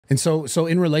And so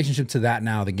in relationship to that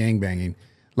now, the gangbanging,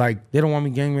 like They don't want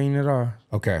me gangbanging at all.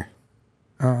 okay,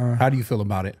 how do you feel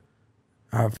about it?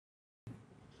 I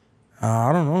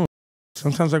don't know.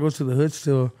 Sometimes I go to the hood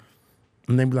still,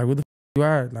 and they be like, "What the you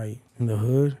at? Like in the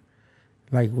hood?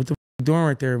 Like what the you doing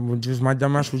right there?" But just my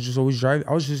dumb ass was just always driving.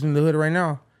 I was just in the hood right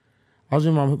now. I was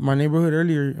in my neighborhood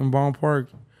earlier in Bond Park,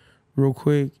 real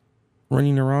quick,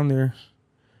 running around there.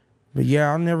 But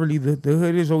yeah, I'll never leave. The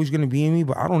hood is always gonna be in me,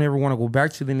 but I don't ever want to go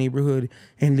back to the neighborhood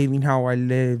and living how I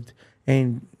lived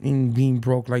and being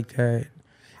broke like that.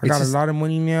 I got a lot of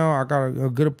money now. I got a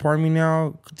good apartment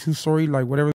now, 2-story, like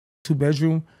whatever,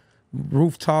 2-bedroom,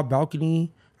 rooftop,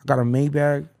 balcony. I got a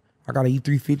Maybach. I got an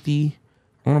E350.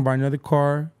 I want to buy another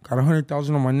car. Got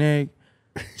 100,000 on my neck,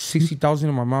 60,000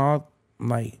 in my mouth.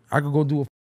 Like I could go do a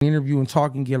interview and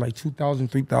talk and get like 2,000,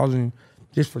 3,000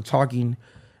 just for talking.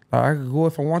 I could go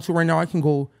if I want to right now. I can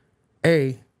go,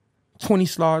 20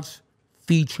 slots,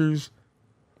 features,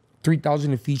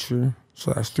 3,000 a feature.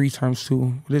 So that's 3 times 2.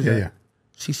 What is that? Yeah.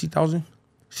 60,000?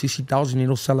 60,000,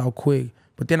 it'll sell out quick.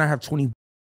 But then I have 20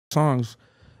 songs.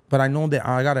 But I know that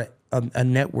I got a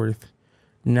net worth.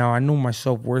 Now I know my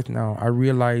self-worth now. I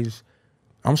realize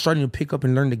I'm starting to pick up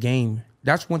and learn the game.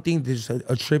 That's one thing that's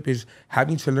a trip is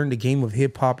having to learn the game of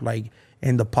hip hop, like,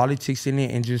 and the politics in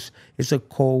it, and just, it's a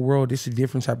cold world. It's a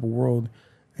different type of world.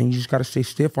 And you just got to stay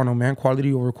stiff on them, man.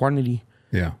 Quality over quantity.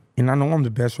 Yeah. And I know I'm the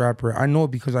best rapper. I know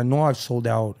it because I know I've sold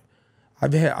out.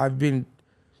 I've been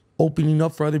opening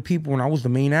up for other people and I was the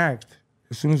main act.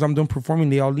 As soon as I'm done performing,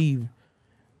 they all leave.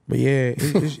 But yeah,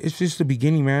 it's just the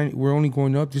beginning, man. We're only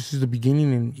going up. This is the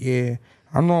beginning. And yeah,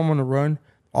 I know I'm on the run.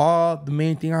 The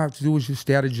main thing I have to do is just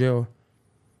stay out of jail.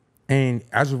 And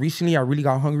as of recently, I really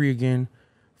got hungry again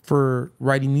for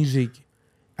writing music.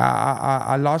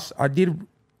 I did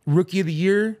Rookie of the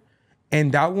Year,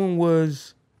 and that one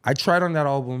was, I tried on that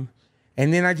album.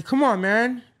 And then I did, come on,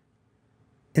 man.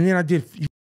 And then I did You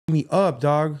Me Up,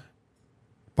 dog.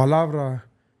 Palabra.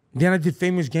 Then I did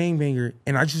Famous Gangbanger,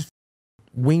 and I just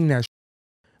winged that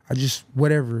I just,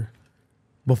 whatever.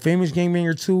 But Famous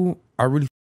Gangbanger 2, I really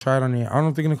tried on it. I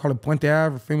don't think I'm gonna call it Puente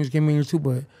Ave or Famous Gangbanger 2,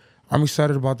 but I'm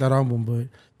excited about that album. But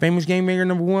Famous Gangbanger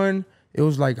number 1, it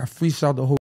was like I freestyled the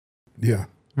whole. Yeah.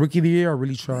 Rookie of the Year, I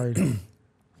really tried.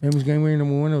 Famous Gangbanger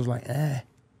number 1, it was like,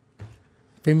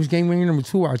 Famous Gangbanger number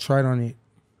 2, I tried on it.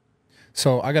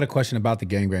 So I got a question about the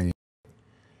gangbanging.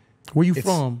 Where you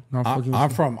from? No,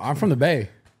 I'm from the Bay.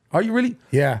 Are you really?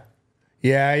 Yeah.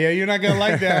 Yeah, you're not gonna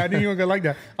like that. I knew you weren't gonna like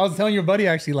that. I was telling your buddy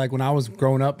actually, like when I was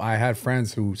growing up, I had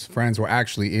friends whose friends were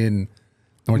actually in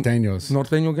Norteños.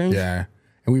 Norteño gangs? Yeah.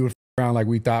 And we would around like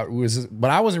we thought it was,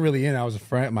 but I wasn't really in it. I was a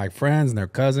friend, my friends and their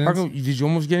cousins. How come, did you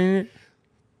almost get in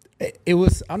it? It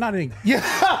was, I'm not in.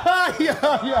 Yeah,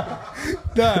 yeah.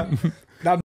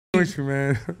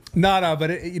 Man. No, but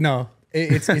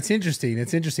it's interesting.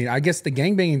 It's interesting. I guess the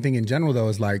gangbanging thing in general though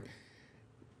is like,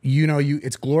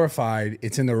 it's glorified.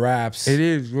 It's in the raps. It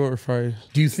is glorified.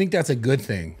 Do you think that's a good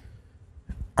thing?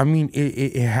 I mean,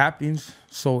 it happens.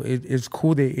 So it's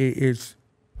cool that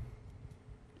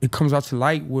it comes out to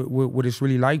light what it's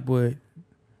really like. But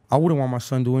I wouldn't want my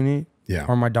son doing it. Yeah.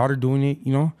 Or my daughter doing it,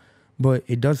 But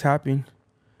it does happen.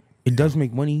 It does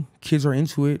make money. Kids are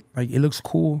into it. Like, it looks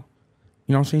cool.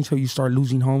 You know what I'm saying? Until you start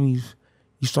losing homies.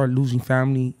 You start losing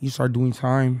family. You start doing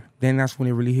time. Then that's when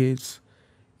it really hits.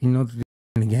 In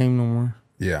the game no more.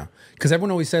 Yeah. Because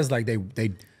everyone always says, like,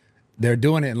 they're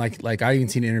doing it. And, like I even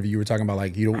seen an interview. You were talking about,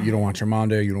 like, you don't want your mom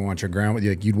there. You don't want your grandma.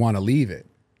 Like, you'd want to leave it.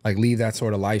 Like, leave that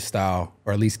sort of lifestyle.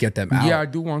 Or at least get them out. Yeah, I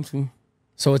do want to.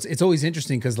 So it's always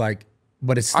interesting because, like,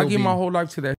 but it's still I give my whole life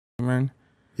to that man.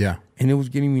 Yeah. And it was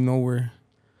getting me nowhere.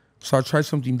 So I tried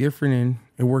something different and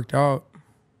it worked out.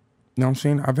 You know what I'm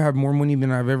saying? I've had more money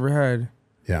than I've ever had.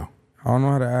 Yeah. I don't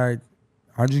know how to act.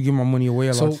 I just give my money away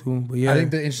a lot too. But yeah. I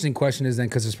think the interesting question is then,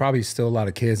 because there's probably still a lot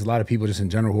of kids, a lot of people just in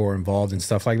general who are involved in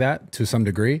stuff like that to some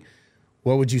degree.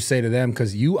 What would you say to them?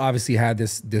 Because you obviously had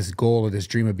this goal or this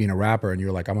dream of being a rapper and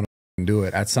you're like, I'm going to do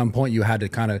it. At some point you had to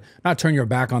kind of not turn your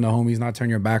back on the homies, not turn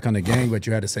your back on the gang, but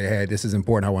you had to say, hey, this is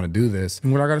important. I want to do this.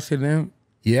 And what I got to say to them?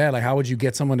 Yeah, like how would you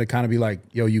get someone to kind of be like,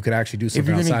 yo, you could actually do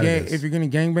something outside of this? If you're going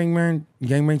to gangbang, man,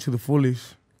 gangbang to the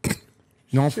fullest.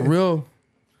 For real.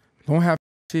 Don't have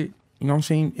shit. You know what I'm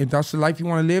saying? If that's the life you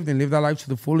want to live, then live that life to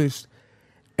the fullest.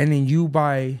 And then you,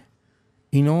 by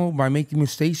making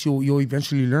mistakes, you'll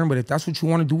eventually learn. But if that's what you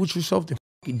want to do with yourself, then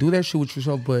do that shit with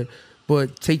yourself.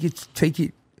 But take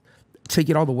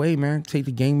it all the way, man. Take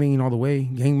the gangbanging all the way.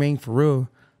 Gangbang for real.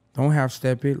 Don't half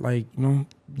step it. Like,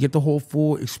 get the whole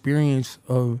full experience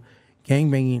of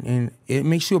gangbanging, and it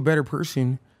makes you a better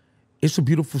person. It's a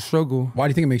beautiful struggle. Why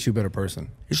do you think it makes you a better person?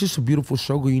 It's just a beautiful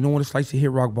struggle. You know what it's like to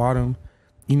hit rock bottom.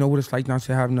 You know what it's like not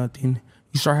to have nothing.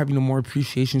 You start having a more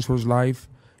appreciation towards life.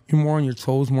 You're more on your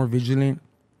toes, more vigilant.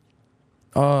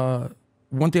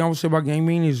 One thing I would say about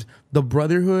gangbanging is the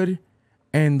brotherhood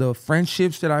and the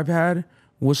friendships that I've had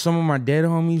with some of my dead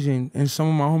homies and some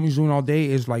of my homies doing all day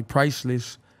is like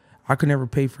priceless. I could never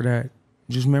pay for that.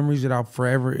 Just memories that I'll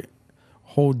forever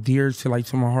hold dear to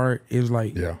my heart is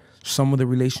like some of the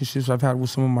relationships I've had with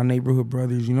some of my neighborhood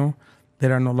brothers, you know,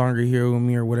 that are no longer here with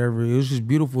me or whatever. It was just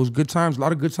beautiful. It was good times, a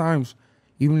lot of good times,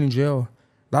 even in jail.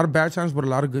 A lot of bad times, but a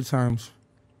lot of good times.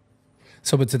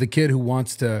 So, but to the kid who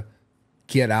wants to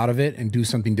get out of it and do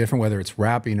something different, whether it's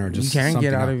rapping or just you can't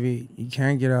get out of it. You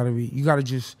can't get out of it. You gotta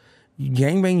just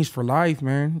gangbang is for life,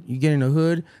 man. You get in the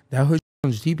hood, that hood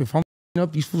runs deep. If I'm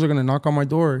up, these fools are gonna knock on my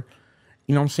door.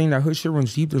 You know what I'm saying? That hood shit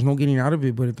runs deep. There's no getting out of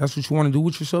it. But if that's what you want to do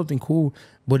with yourself, then cool.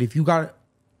 But if you got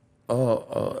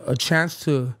a chance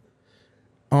to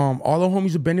all the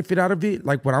homies to benefit out of it,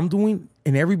 like what I'm doing,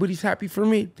 and everybody's happy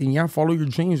from it, then yeah, follow your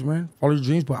dreams, man. Follow your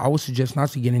dreams. But I would suggest not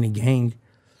to get in a gang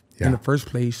in the first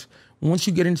place. Once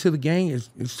you get into the gang,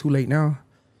 it's too late now.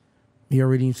 You're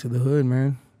already into the hood,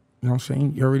 man. You know what I'm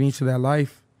saying? You're already into that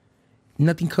life.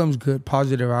 Nothing comes good,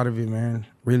 positive out of it, man.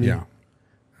 Really. Yeah.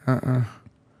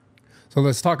 So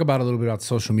let's talk about a little bit about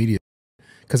social media.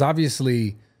 Because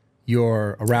obviously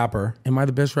you're a rapper. Am I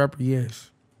the best rapper?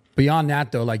 Yes. Beyond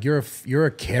that, though, like you're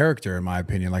a character, in my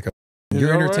opinion. Like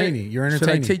you're entertaining. Right? You're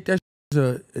entertaining. Should I take that as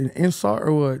an insult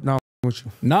or what? No, with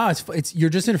you. No, it's you're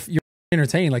just you're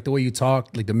entertaining, like the way you talk,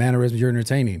 like the mannerisms. You're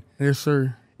entertaining. Yes,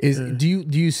 sir. Do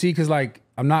you see? Because like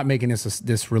I'm not making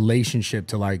this relationship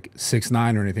to like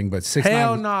 6ix9ine or anything, but 6ix9ine.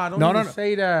 Hell nah, don't even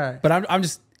say that. But I'm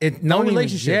just no don't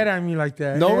relationship. Even get at me like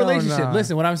that. No Hell relationship. Nah.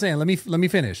 Listen, what I'm saying. Let me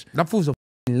finish. That fool's a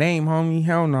lame, homie.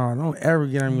 Hell no. Nah. Don't ever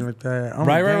get at me like that. I'm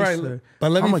right.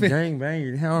 But I'm a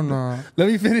gangbanger. Hell no. Nah. Let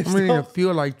me finish. I'm ready to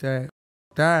feel like that.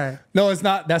 That. No, it's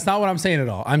not. That's not what I'm saying at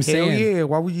all. I'm Hell saying. Yeah.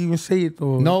 Why would you even say it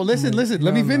though? No, listen.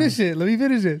 Let me finish it. Let me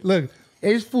finish it. Look,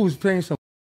 this fool's playing some.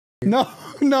 No.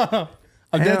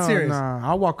 I'm dead serious. Nah,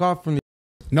 I'll walk off from the.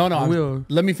 No.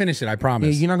 Let me finish it. I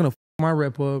promise. Yeah, you're not gonna f my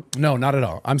rep up. No, not at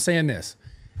all. I'm saying this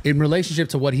in relationship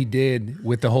to what he did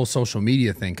with the whole social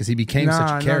media thing, because he became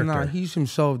such a character. Nah, he's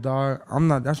himself, dog. I'm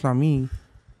not. That's not me.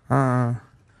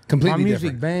 Completely my music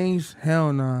different. Bangs.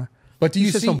 Hell nah. But do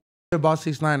you see some about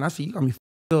 6ix9ine? I see you got me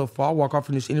up. I'll walk off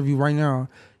from this interview right now.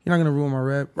 You're not gonna ruin my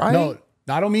rep, right? No,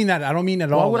 I don't mean that. I don't mean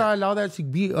at all. Why would I allow that to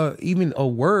be even a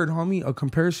word, homie? A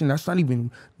comparison? That's not even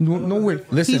nowhere.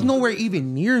 Listen, he's nowhere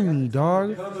even near me,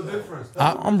 dog.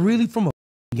 I'm really from a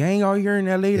gang out here in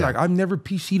LA. Yeah. Like I've never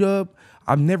PC'd up.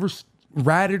 I've never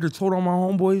ratted or told on my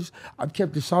homeboys. I've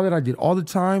kept it solid. I did all the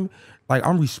time. Like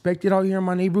I'm respected out here in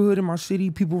my neighborhood, in my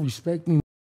city. People respect me.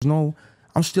 No,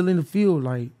 I'm still in the field.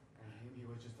 Like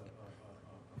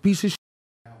piece of shit.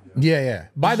 Yeah.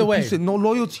 By the way, no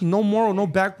loyalty, no moral, no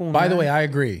backbone. By the way, I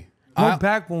agree. No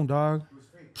backbone, dog.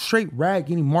 Straight rag,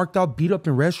 getting marked out, beat up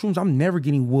in restrooms. I'm never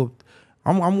getting whooped.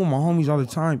 I'm with my homies all the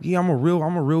time. Yeah, I'm a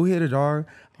real hitter, dog.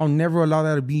 I'll never allow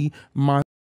that to be my.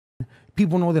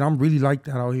 People know that I'm really like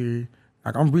that out here.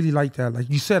 Like I'm really like that. Like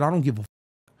you said, I don't give a.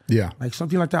 Yeah. Like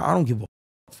something like that, I don't give a.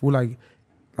 For like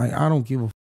I don't give a.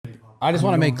 I just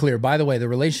want to make clear. By the way, the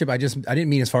relationship I didn't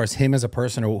mean as far as him as a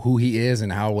person or who he is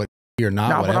and how what he or not.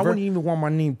 Nah, whatever. But I wouldn't even want my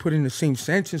name put in the same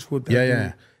sentence with that.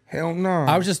 Yeah. Hell no.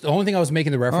 I was just the only thing I was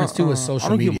making the reference to was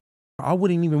social media. I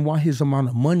wouldn't even want his amount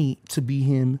of money to be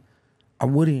him. I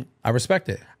wouldn't. I respect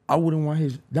it. I wouldn't want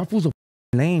his. That fool's a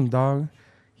lame, dog.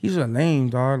 He's a lame,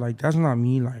 dog. Like that's not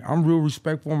me. Like I'm real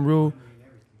respectful. I'm real.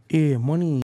 Yeah,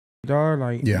 money, dog.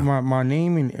 Like my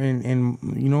name and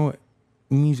you know it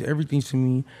means everything to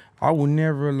me. I would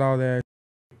never allow that.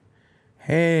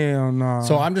 Hell no.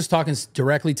 So I'm just talking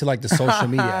directly to like the social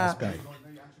media aspect.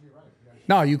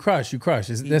 No, you crush.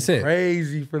 That's it.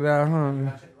 Crazy for that,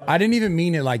 huh? I didn't even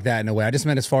mean it like that in a way. I just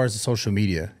meant as far as the social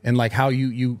media and like how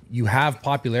you have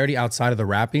popularity outside of the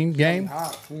rapping game.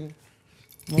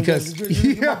 Because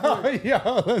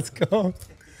yo, let's go.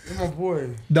 My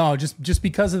boy. No, just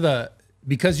because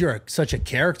you're such a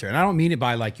character, and I don't mean it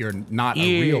by like you're not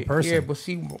a real person. Yeah, but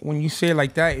see, when you say it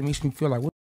like that, it makes me feel like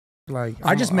what? Like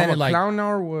I just meant it like clown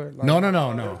now or what? Like, no. Can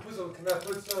I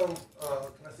put some? Can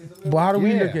I say something? But how do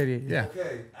we look at it? Yeah.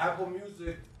 Okay, Apple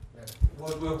Music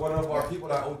was with one of our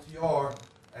people at OTR,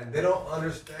 and they don't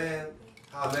understand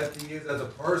how Lefty is as a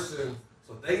person.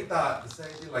 So they thought the same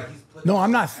thing. Like he's putting. No,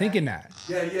 I'm not thinking that.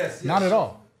 Yeah, yes. Not at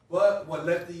all. But what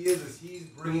Lefty is he's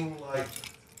bringing like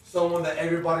someone that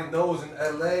everybody knows in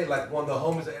LA, like one of the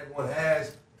homies that everyone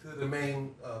has, to the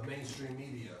mainstream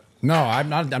media. No, I'm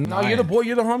not. I'm No, not. you're the boy.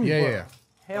 You're the homie. Yeah, but yeah.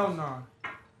 Hell nah.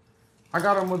 I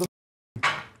got a mother.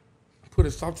 Put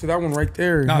a stop to that one right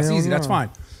there. No, it's Hell easy. nah. That's fine.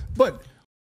 But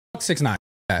 6'9".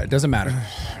 It doesn't matter.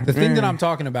 The thing that I'm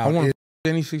talking I about want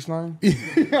any 6'9".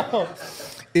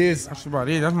 is That's about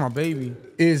it. That's my baby.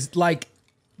 is like,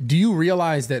 do you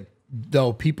realize that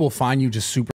though people find you just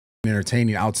super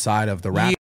entertaining outside of the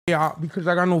rap? Yeah, because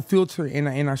I got no filter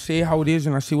and I say how it is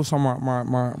and I say what's on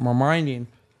my mind and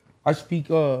I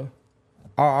speak. I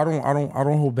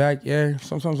don't hold back. Yeah,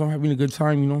 sometimes I'm having a good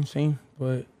time. You know what I'm saying?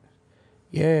 But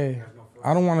yeah,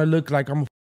 I don't want to look like I'm a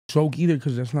joke either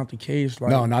because that's not the case.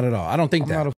 Like, No, not at all. I don't think I'm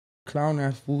that. not a clown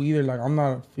ass fool either. Like I'm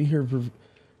not here for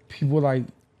people like,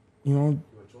 you know,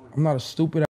 I'm not a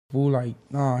stupid ass fool. Like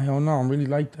nah, hell no, I'm really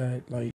like that. Like